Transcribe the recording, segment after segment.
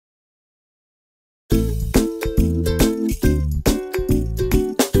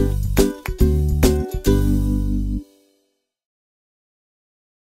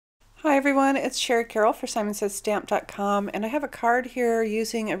everyone, it's Shari Carroll for SimonsSaysStamp.com, and I have a card here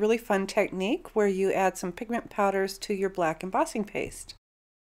using a really fun technique where you add some pigment powders to your black embossing paste.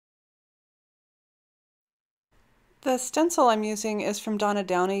 The stencil I'm using is from Donna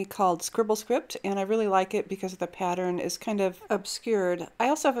Downey called Scribble Script, and I really like it because the pattern is kind of obscured. I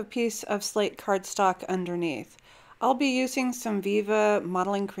also have a piece of slate cardstock underneath. I'll be using some Viva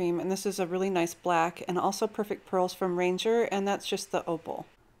modeling cream, and this is a really nice black, and also Perfect Pearls from Ranger, and that's just the opal.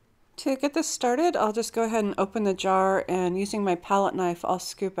 To get this started, I'll just go ahead and open the jar, and using my palette knife, I'll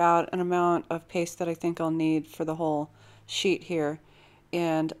scoop out an amount of paste that I think I'll need for the whole sheet here.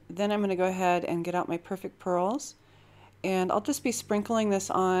 And then I'm going to go ahead and get out my Perfect Pearls, and I'll just be sprinkling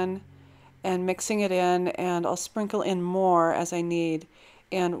this on and mixing it in, and I'll sprinkle in more as I need.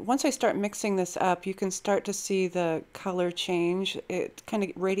 And once I start mixing this up, you can start to see the color change. It kind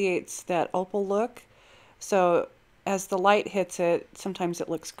of radiates that opal look. So as the light hits it, sometimes it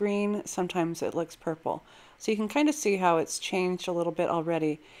looks green, sometimes it looks purple. So you can kind of see how it's changed a little bit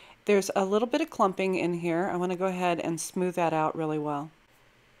already. There's a little bit of clumping in here. I want to go ahead and smooth that out really well.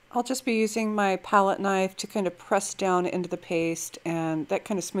 I'll just be using my palette knife to kind of press down into the paste, and that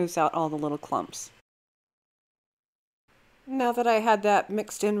kind of smooths out all the little clumps. Now that I had that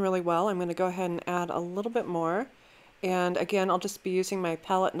mixed in really well, I'm going to go ahead and add a little bit more. And again, I'll just be using my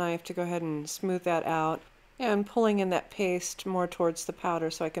palette knife to go ahead and smooth that out, and pulling in that paste more towards the powder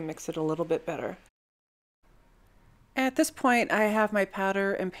so I can mix it a little bit better. At this point, I have my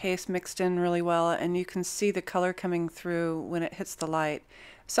powder and paste mixed in really well, and you can see the color coming through when it hits the light.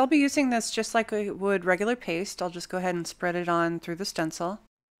 So I'll be using this just like I would regular paste. I'll just go ahead and spread it on through the stencil.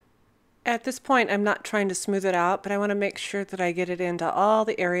 At this point, I'm not trying to smooth it out, but I want to make sure that I get it into all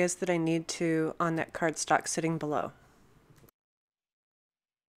the areas that I need to on that cardstock sitting below.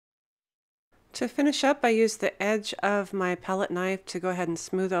 To finish up, I used the edge of my palette knife to go ahead and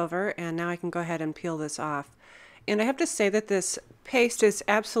smooth over, and now I can go ahead and peel this off. And I have to say that this paste is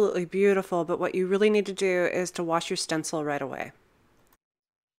absolutely beautiful, but what you really need to do is to wash your stencil right away.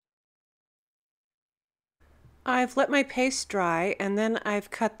 I've let my paste dry, and then I've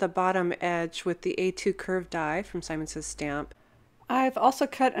cut the bottom edge with the A2 curved die from Simon Says Stamp. I've also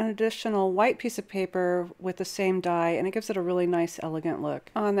cut an additional white piece of paper with the same die, and it gives it a really nice elegant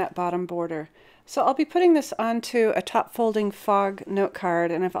look on that bottom border. So I'll be putting this onto a top folding fog note card,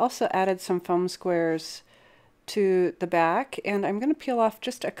 and I've also added some foam squares to the back, and I'm going to peel off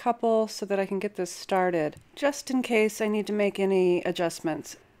just a couple so that I can get this started, just in case I need to make any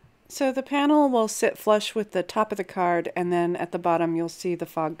adjustments. So the panel will sit flush with the top of the card, and then at the bottom you'll see the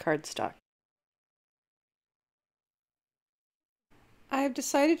fog cardstock. I've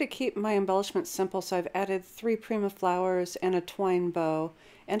decided to keep my embellishments simple, so I've added 3 Prima flowers and a twine bow.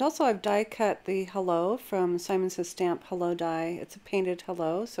 And also I've die cut the hello from Simon Says Stamp hello die. It's a painted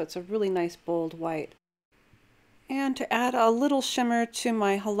hello, so it's a really nice bold white. And to add a little shimmer to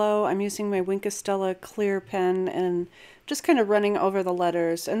my hello, I'm using my Wink of Stella clear pen and just kind of running over the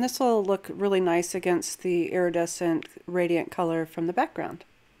letters. And this will look really nice against the iridescent radiant color from the background.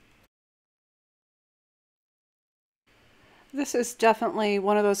 This is definitely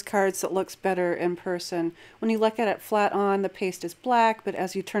one of those cards that looks better in person. When you look at it flat on, the paste is black, but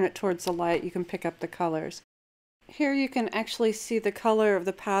as you turn it towards the light, you can pick up the colors. Here you can actually see the color of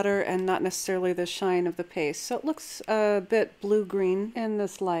the powder and not necessarily the shine of the paste. So it looks a bit blue-green in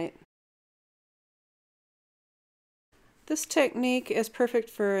this light. This technique is perfect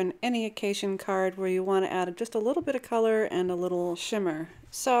for an any occasion card where you want to add just a little bit of color and a little shimmer.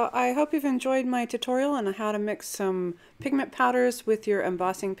 So I hope you've enjoyed my tutorial on how to mix some pigment powders with your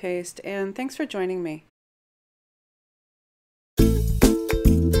embossing paste, and thanks for joining me.